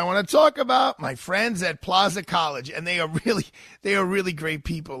 You know what I want to talk about? My friends at Plaza College, and they are really great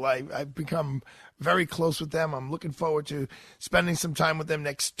people. I've become very close with them. I'm looking forward to spending some time with them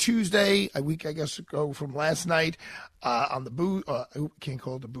next Tuesday, a week, I guess, ago from last night, on the booze. Can't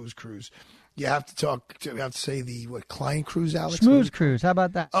call it the booze cruise. You have to say the client cruise, Alex? Schmooze cruise. How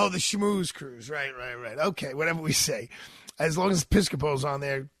about that? Oh, the schmooze cruise. Right. Okay, whatever we say. As long as Piscopo's on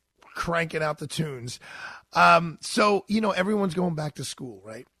there, cranking out the tunes. So, everyone's going back to school,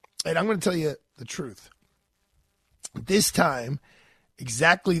 right? And I'm going to tell you the truth.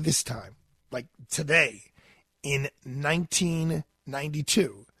 Exactly this time, like today, in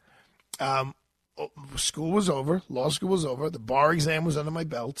 1992, school was over, law school was over, the bar exam was under my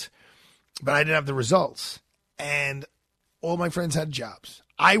belt, but I didn't have the results. And all my friends had jobs.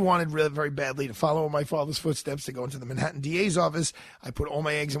 I wanted really very badly to follow in my father's footsteps, to go into the Manhattan DA's office. I put all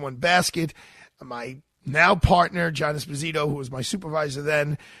my eggs in one basket. My now partner, John Esposito, who was my supervisor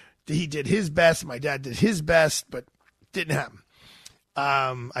then, he did his best. My dad did his best, but didn't happen.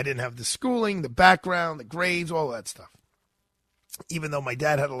 I didn't have the schooling, the background, the grades, all that stuff. Even though my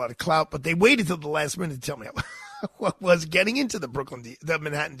dad had a lot of clout, but they waited till the last minute to tell me what was getting into the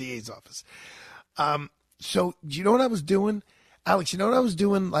Manhattan DA's office. So do you know what I was doing? Alex, you know what I was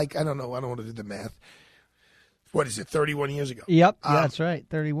doing? Like, I don't know. I don't want to do the math. What is it, 31 years ago? Yep, that's right,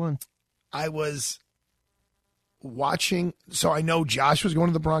 31. I was watching. So I know Josh was going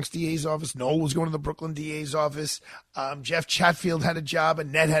to the Bronx DA's office. Noel was going to the Brooklyn DA's office. Jeff Chatfield had a job.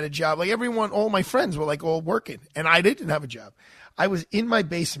 Annette had a job. Like everyone, all my friends were like all working. And I didn't have a job. I was in my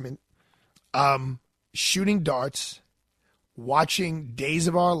basement shooting darts, watching Days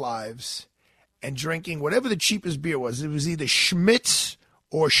of Our Lives, and drinking whatever the cheapest beer was. It was either Schmitz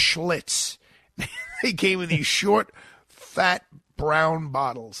or Schlitz. They came in these short, fat, brown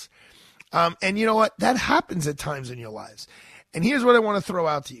bottles. And you know what? That happens at times in your lives. And here's what I want to throw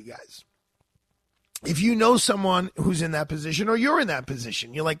out to you guys. If you know someone who's in that position, or you're in that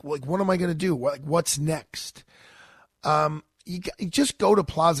position, you're like what am I going to do? What's next? You just go to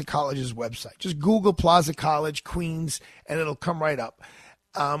Plaza College's website. Just Google Plaza College, Queens, and it'll come right up.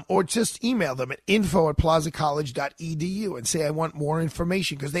 Or just email them at info@plazacollege.edu and say, I want more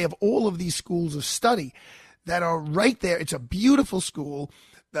information, because they have all of these schools of study that are right there. It's a beautiful school.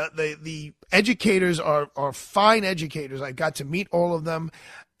 The educators are fine educators. I got to meet all of them.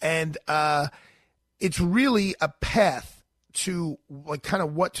 And it's really a path to like kind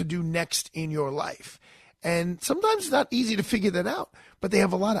of what to do next in your life. And sometimes it's not easy to figure that out, but they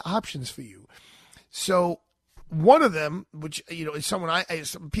have a lot of options for you. So one of them, which, is some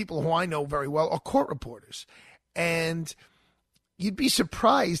people who I know very well, are court reporters. And you'd be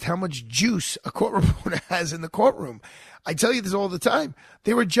surprised how much juice a court reporter has in the courtroom. I tell you this all the time.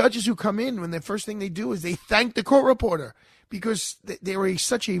 There are judges who come in when the first thing they do is they thank the court reporter, because they're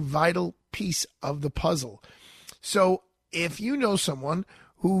such a vital piece of the puzzle. So if you know someone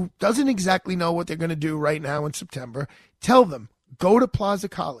who doesn't exactly know what they're going to do right now in September, tell them, go to Plaza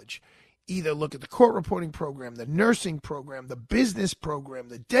College. Either look at the court reporting program, the nursing program, the business program,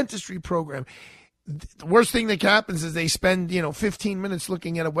 the dentistry program. The worst thing that happens is they spend, 15 minutes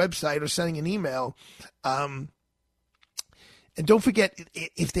looking at a website or sending an email. And don't forget,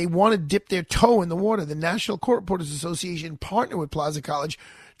 if they want to dip their toe in the water, the National Court Reporters Association partner with Plaza College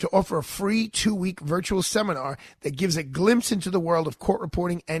to offer a free 2-week virtual seminar that gives a glimpse into the world of court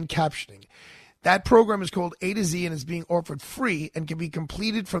reporting and captioning. That program is called A to Z and is being offered free and can be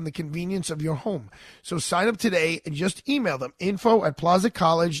completed from the convenience of your home. So sign up today and just email them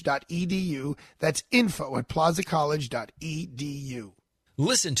info@plazacollege.edu. That's info@plazacollege.edu.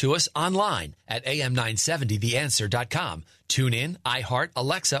 Listen to us online at am970theanswer.com. Tune in, iHeart,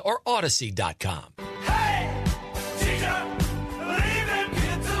 Alexa, or Odyssey.com.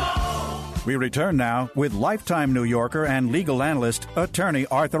 We return now with lifetime New Yorker and legal analyst, attorney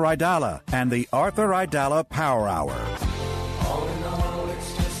Arthur Aidala, and the Arthur Aidala Power Hour.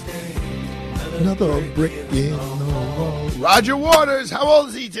 Another brick in the wall. Roger Waters, how old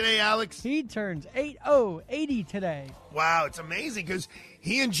is he today, Alex? He turns 80 today. Wow, it's amazing because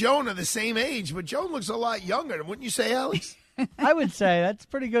he and Joan are the same age, but Joan looks a lot younger. Wouldn't you say, Alex? I would say that's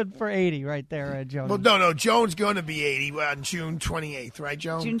pretty good for 80 right there, Joan. Well, no, Joan's going to be 80 on June 28th, right,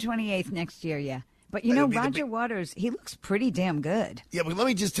 Joan? June 28th next year, yeah. But, you know, Roger Waters, he looks pretty damn good. Yeah, but let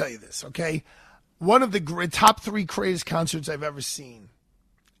me just tell you this, okay? One of the top 3 greatest concerts I've ever seen,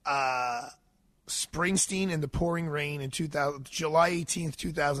 Springsteen in the pouring rain in July 18th,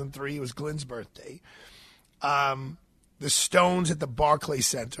 2003. It was Glenn's birthday. The Stones at the Barclays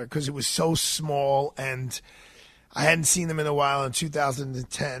Center because it was so small and I hadn't seen them in a while in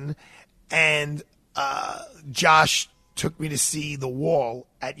 2010. And Josh took me to see The Wall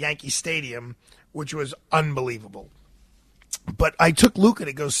at Yankee Stadium, which was unbelievable. But I took Luca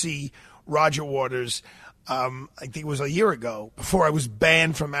to go see Roger Waters, I think it was a year ago, before I was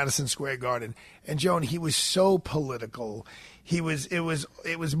banned from Madison Square Garden. And Joan, he was so political. It was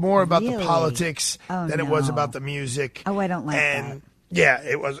more about the politics than it was about the music. Oh, I don't like that. Yeah,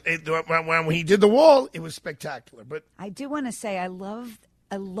 it was. When he did The Wall, it was spectacular. But I do want to say I love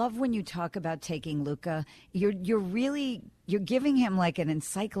when you talk about taking Luca. You're giving him like an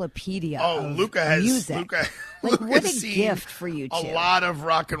encyclopedia. Oh, of Luca has music. Luca what a seen gift for you two. A lot of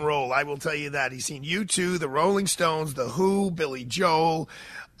rock and roll. I will tell you that he's seen U2, the Rolling Stones, the Who, Billy Joel,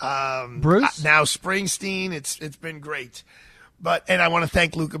 Bruce, now Springsteen. It's been great. And I want to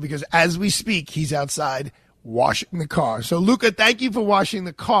thank Luca because as we speak, he's outside washing the car. So, Luca, thank you for washing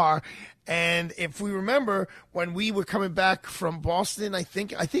the car. And if we remember, when we were coming back from Boston, I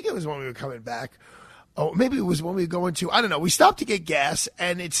think it was when we were coming back. Oh, maybe it was when we were going to, I don't know. We stopped to get gas,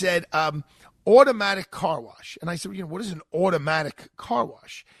 and it said automatic car wash. And I said, what is an automatic car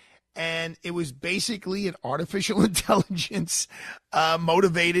wash? And it was basically an artificial intelligence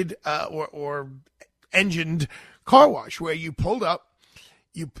motivated or engined car wash where you pulled up.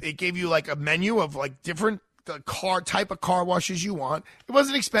 It gave you like a menu of like different type of car washes you want. It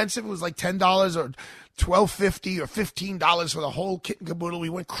wasn't expensive. It was like $10 or $12.50 or $15 for the whole kit and caboodle. We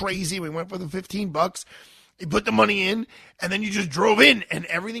went crazy. We went for the $15. You put the money in, and then you just drove in, and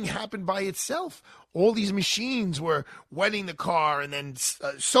everything happened by itself. All these machines were wetting the car and then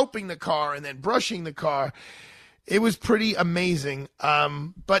soaping the car and then brushing the car. It was pretty amazing,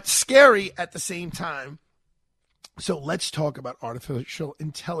 but scary at the same time. So let's talk about artificial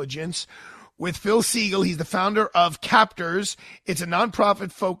intelligence with Phil Siegel. He's the founder of Captors. It's a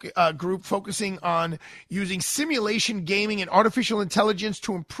nonprofit group focusing on using simulation gaming and artificial intelligence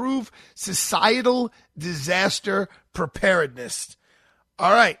to improve societal disaster preparedness.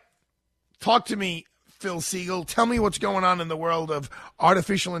 All right. Talk to me, Phil Siegel. Tell me what's going on in the world of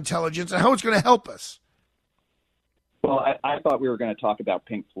artificial intelligence and how it's going to help us. Well, I thought we were going to talk about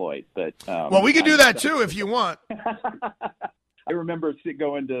Pink Floyd, but well, we could do that too if you want. I remember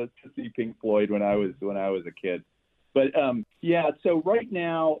going to see Pink Floyd when I was a kid, but yeah. So right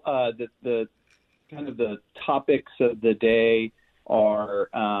now, the kind of the topics of the day are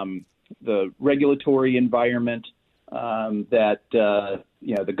the regulatory environment that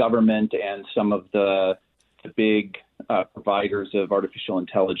the government and some of the big providers of artificial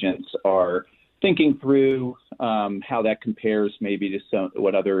intelligence are thinking through, how that compares maybe to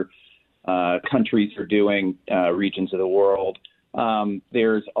what other countries are doing, regions of the world.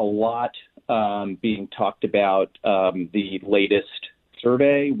 There's a lot being talked about the latest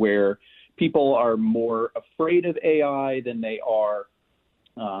survey where people are more afraid of AI than they are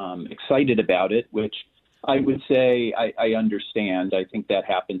excited about it, which I would say I understand. I think that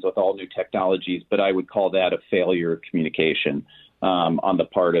happens with all new technologies, but I would call that a failure of communication on the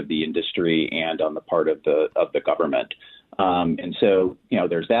part of the industry and on the part of the government. And so,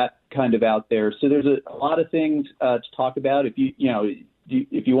 there's that kind of out there. So there's a lot of things to talk about. If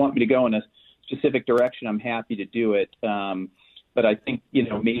you want me to go in a specific direction, I'm happy to do it. But I think,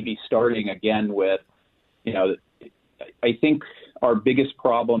 maybe starting again with, I think our biggest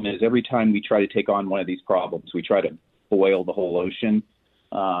problem is every time we try to take on one of these problems, we try to boil the whole ocean.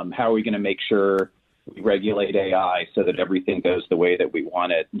 How are we going to make sure we regulate AI so that everything goes the way that we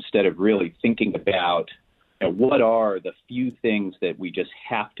want it, instead of really thinking about what are the few things that we just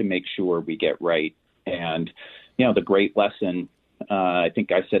have to make sure we get right. And, the great lesson, I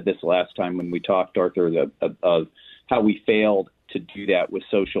think I said this last time when we talked, Arthur, of how we failed to do that with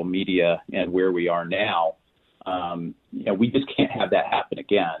social media and where we are now. We just can't have that happen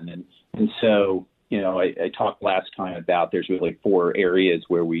again. And so, I talked last time about there's really 4 areas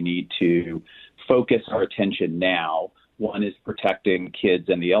where we need to focus our attention now. One is protecting kids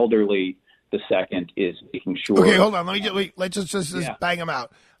and the elderly. The second is making sure. Okay, hold on. Let's just bang them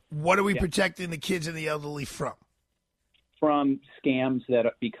out. What are we protecting the kids and the elderly from? From scams that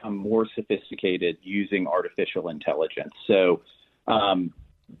become more sophisticated using artificial intelligence. So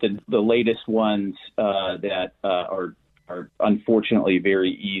the latest ones that are unfortunately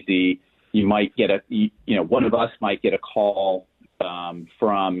very easy. You might get one of us might get a call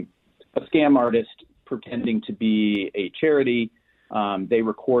from a scam artist pretending to be a charity. They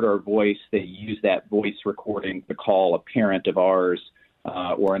record our voice. They use that voice recording to call a parent of ours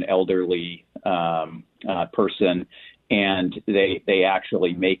or an elderly person, and they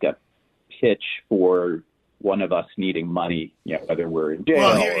actually make a pitch for one of us needing money, whether we're in jail.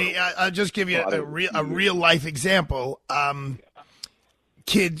 Well, here, I'll just give you a real life example.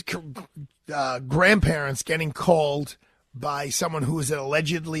 Grandparents getting called by someone who is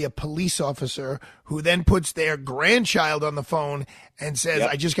allegedly a police officer, who then puts their grandchild on the phone and says,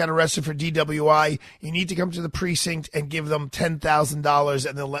 I just got arrested for DWI. You need to come to the precinct and give them $10,000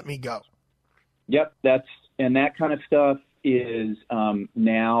 and they'll let me go. Yep. That kind of stuff is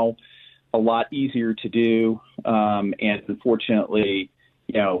now a lot easier to do. And unfortunately,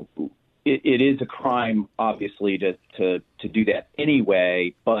 it is a crime, obviously, to do that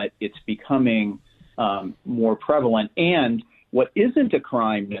anyway, but it's becoming more prevalent. And what isn't a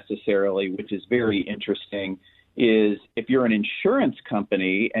crime necessarily, which is very interesting, is if you're an insurance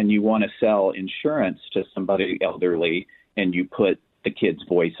company and you want to sell insurance to somebody elderly and you put the kid's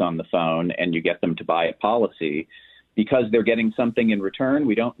voice on the phone and you get them to buy a policy, because they're getting something in return,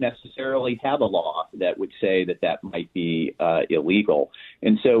 we don't necessarily have a law that would say that might be illegal.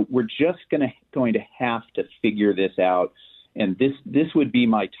 And so we're just going to have to figure this out. And this would be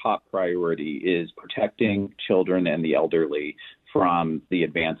my top priority, is protecting children and the elderly from the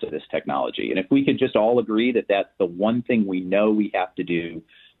advance of this technology. And if we could just all agree that that's the one thing we know we have to do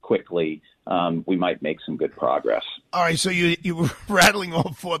quickly, we might make some good progress. All right, so you were rattling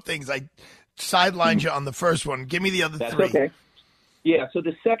all 4 things. I sidelined you on the first one. Give me the other 3. Okay. Yeah, so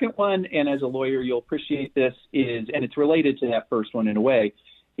the second one, and as a lawyer you'll appreciate this, is, and it's related to that first one in a way,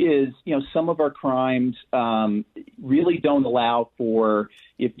 is, some of our crimes really don't allow for,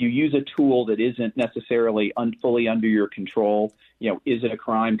 if you use a tool that isn't necessarily fully under your control, is it a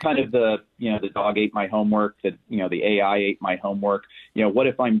crime? Kind of the dog ate my homework, the AI ate my homework. What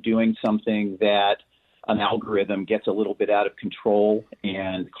if I'm doing something that an algorithm gets a little bit out of control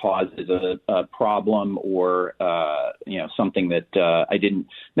and causes a problem, or something that I didn't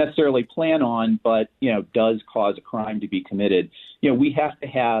necessarily plan on, but does cause a crime to be committed. We have to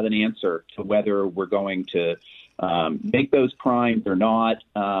have an answer to whether we're going to make those crimes or not.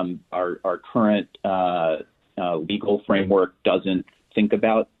 Our current legal framework doesn't think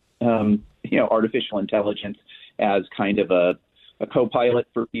about artificial intelligence as kind of a co-pilot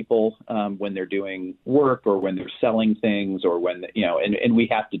for people when they're doing work or when they're selling things, or when, and we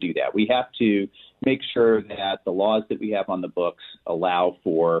have to do that. We have to make sure that the laws that we have on the books allow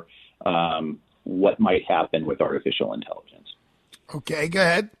for what might happen with artificial intelligence. Okay, go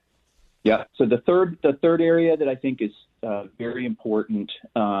ahead. Yeah. So the third area that I think is very important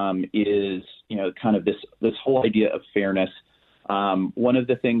is, kind of this whole idea of fairness. One of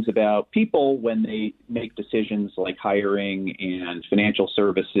the things about people when they make decisions like hiring and financial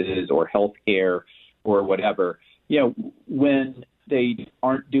services or healthcare or whatever, when they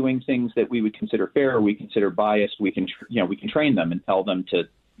aren't doing things that we would consider fair or we consider biased, we can train them and tell them to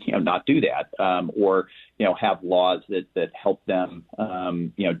not do that, or have laws that help them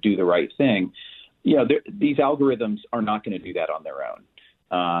do the right thing. These algorithms are not going to do that on their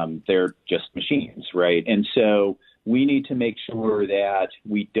own. They're just machines, right? And so we need to make sure that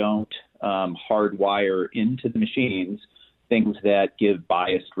we don't hardwire into the machines things that give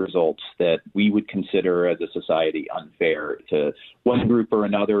biased results that we would consider as a society unfair to one group or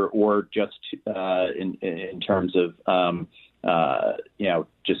another, or just in terms of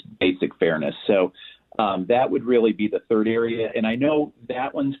just basic fairness. So that would really be the third area. And I know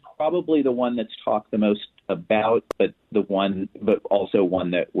that one's probably the one that's talked the most about, but also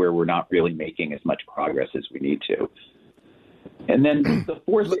one that where we're not really making as much progress as we need to. And then the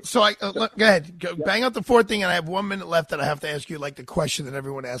fourth. So go ahead, bang out the fourth thing, and I have 1 minute left, and I have to ask you like the question that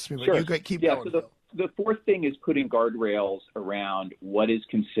everyone asks me. But Sure. you keep yeah, going. So the fourth thing is putting guardrails around what is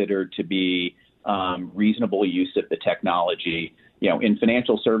considered to be reasonable use of the technology. In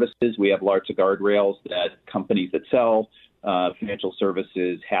financial services, we have lots of guardrails that companies that sell financial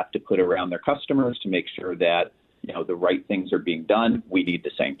services have to put around their customers to make sure that the right things are being done. We need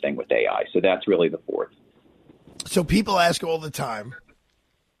the same thing with AI. So that's really the fourth. So people ask all the time,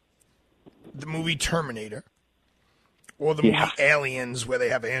 the movie Terminator or the movie Aliens, where they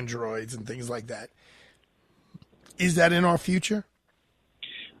have androids and things like that. Is that in our future?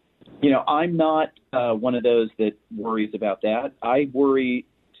 I'm not one of those that worries about that. I worry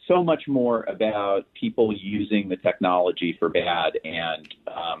so much more about people using the technology for bad and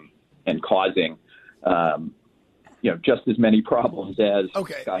causing just as many problems as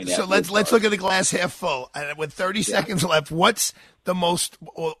Skynet. So let's look at the glass half full. And with 30 seconds left, what's the most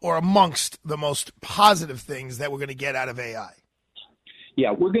or amongst the most positive things that we're going to get out of AI?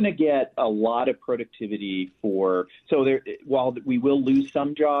 Yeah, we're going to get a lot of productivity while we will lose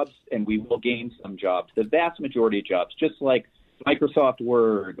some jobs and we will gain some jobs, the vast majority of jobs, just like Microsoft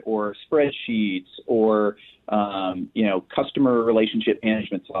Word or spreadsheets or, customer relationship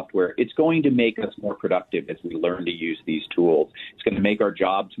management software, it's going to make us more productive as we learn to use these tools. It's going to make our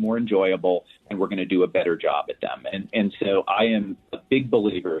jobs more enjoyable, and we're going to do a better job at them. And so I am a big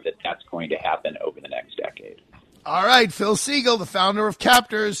believer that that's going to happen over the next decade. All right, Phil Siegel, the founder of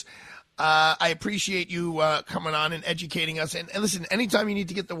Captors. I appreciate you coming on and educating us. And listen, anytime you need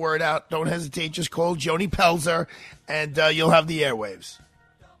to get the word out, don't hesitate. Just call Joni Pelzer, and you'll have the airwaves.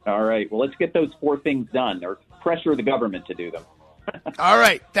 All right. Well, let's get those four things done, or pressure the government to do them. All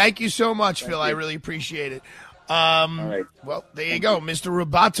right. Thank you so much, Phil. I really appreciate it. All right. Well, there you go. Mr.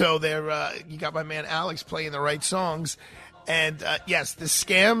 Rubato there. You got my man Alex playing the right songs. And, yes, the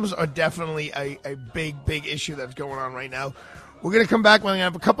scams are definitely a big, big issue that's going on right now. We're going to come back when we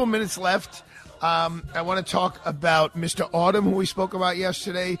have a couple minutes left. I want to talk about Mr. Autumn, who we spoke about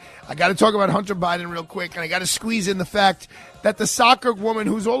yesterday. I got to talk about Hunter Biden real quick, and I got to squeeze in the fact that the soccer woman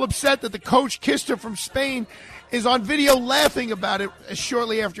who's all upset that the coach kissed her from Spain is on video laughing about it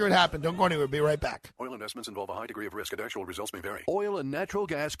shortly after it happened. Don't go anywhere. Be right back. Oil investments involve a high degree of risk, and actual results may vary. Oil and natural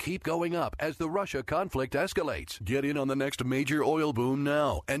gas keep going up as the Russia conflict escalates. Get in on the next major oil boom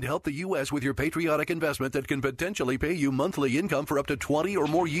now and help the U.S. with your patriotic investment that can potentially pay you monthly income for up to 20 or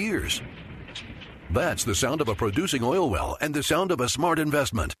more years. That's the sound of a producing oil well and the sound of a smart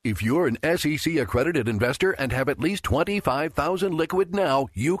investment. If you're an SEC-accredited investor and have at least $25,000 liquid now,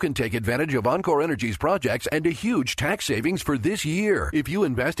 you can take advantage of Encore Energy's projects and a huge tax savings for this year. If you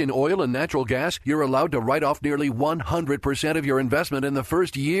invest in oil and natural gas, you're allowed to write off nearly 100% of your investment in the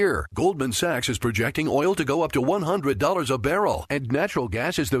first year. Goldman Sachs is projecting oil to go up to $100 a barrel, and natural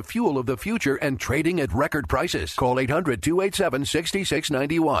gas is the fuel of the future and trading at record prices. Call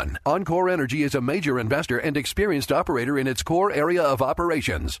 800-287-6691. Encore Energy is a major investor and experienced operator in its core area of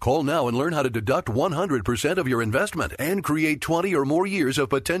operations. Call now and learn how to deduct 100% of your investment and create 20 or more years of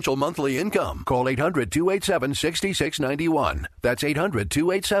potential monthly income. Call 800-287-6691. That's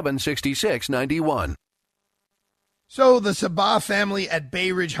 800-287-6691. So the Sabah family at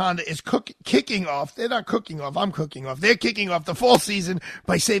Bay Ridge Honda is kicking off. They're not cooking off. I'm cooking off. They're kicking off the fall season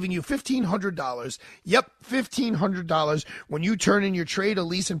by saving you $1,500. Yep, $1,500 when you turn in your trade or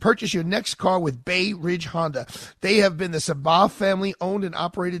lease and purchase your next car with Bay Ridge Honda. They have been the Sabah family owned and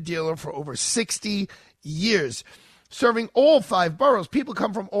operated dealer for over 60 years. Serving all 5 boroughs. People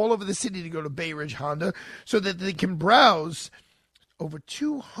come from all over the city to go to Bay Ridge Honda so that they can browse over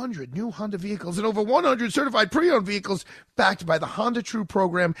 200 new Honda vehicles and over 100 certified pre-owned vehicles backed by the Honda True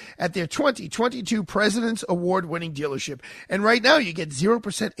program at their 2022 President's Award-winning dealership. And right now, you get 0%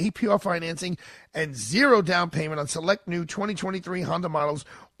 APR financing and 0 down payment on select new 2023 Honda models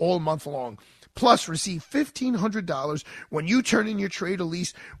all month long. Plus, receive $1,500 when you turn in your trade or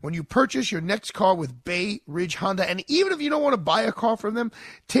lease when you purchase your next car with Bay Ridge Honda. And even if you don't want to buy a car from them,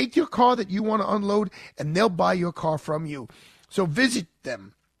 take your car that you want to unload, and they'll buy your car from you. So visit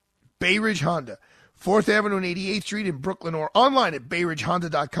them, Bay Ridge Honda, 4th Avenue and 88th Street in Brooklyn, or online at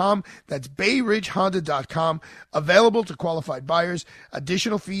BayRidgeHonda.com. That's BayRidgeHonda.com. Available to qualified buyers.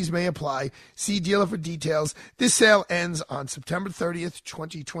 Additional fees may apply. See dealer for details. This sale ends on September 30th,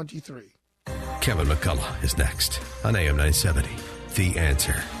 2023. Kevin McCullough is next on AM 970. The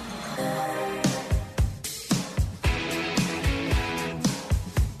Answer.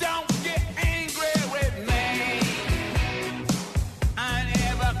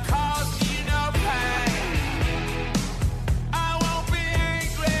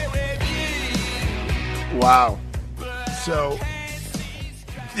 Wow. So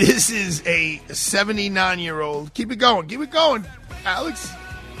this is a 79-year-old. Keep it going, Alex.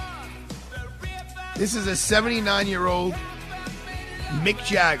 This is a 79-year-old Mick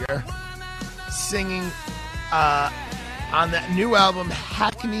Jagger singing on that new album,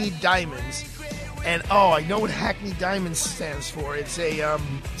 Hackney Diamonds. And I know what Hackney Diamonds stands for. It's a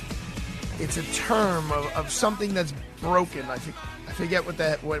term of something that's broken. I forget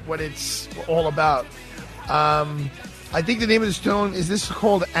what it's all about. I think the name of the stone is this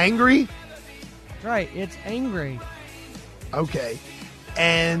called Angry? Right, it's Angry. Okay.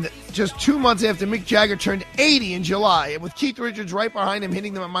 And just 2 months after Mick Jagger turned 80 in July, and with Keith Richards right behind him,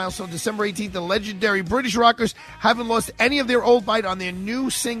 hitting them at milestone December 18th, the legendary British rockers haven't lost any of their old bite on their new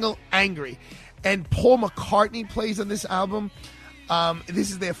single, Angry. And Paul McCartney plays on this album.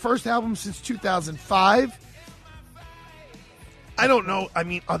 This is their first album since 2005. I don't know. I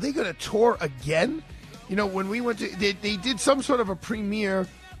mean, are they going to tour again? You know, when we went to, they did some sort of a premiere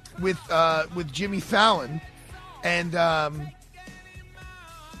with Jimmy Fallon, and I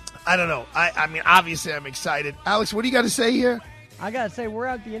don't know. I mean, obviously, I'm excited. Alex, what do you got to say here? I got to say, we're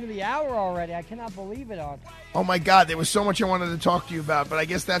at the end of the hour already. I cannot believe it. Oh, my God. There was so much I wanted to talk to you about, but I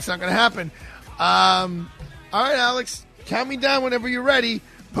guess that's not going to happen. All right, Alex, count me down whenever you're ready,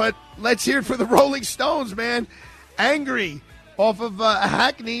 but let's hear it for the Rolling Stones, man. Angry, off of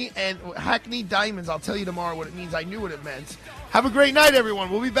Hackney and Hackney Diamonds. I'll tell you tomorrow what it means. I knew what it meant. Have a great night,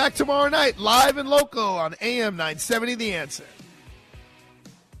 everyone. We'll be back tomorrow night, live and local on AM 970 The Answer.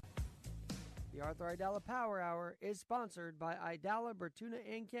 The Arthur Aidala Power Hour is sponsored by Aidala, Bertuna,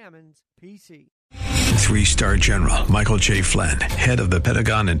 and Kamens, PC. 3-star General Michael J. Flynn, head of the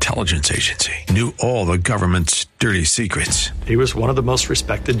Pentagon Intelligence Agency, knew all the government's dirty secrets. He was one of the most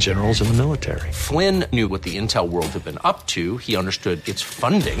respected generals in the military. Flynn knew what the intel world had been up to. He understood its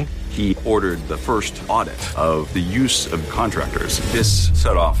funding. He ordered the first audit of the use of contractors. This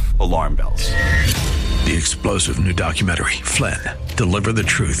set off alarm bells. The explosive new documentary, Flynn, Deliver the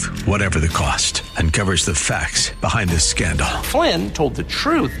Truth, Whatever the Cost, uncovers the facts behind this scandal. Flynn told the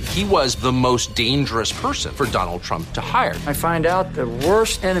truth. He was the most dangerous person for Donald Trump to hire. I find out the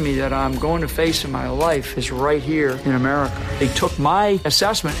worst enemy that I'm going to face in my life is right here in America. They took my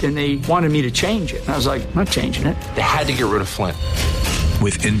assessment and they wanted me to change it. And I was like, I'm not changing it. They had to get rid of Flynn.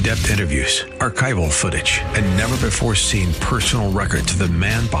 With in-depth interviews, archival footage, and never-before-seen personal records of the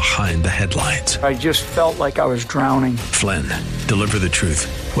man behind the headlines. I just felt like I was drowning. Flynn, Deliver the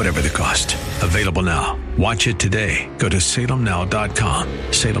Truth, Whatever the Cost. Available now. Watch it today. Go to salemnow.com.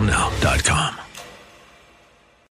 salemnow.com.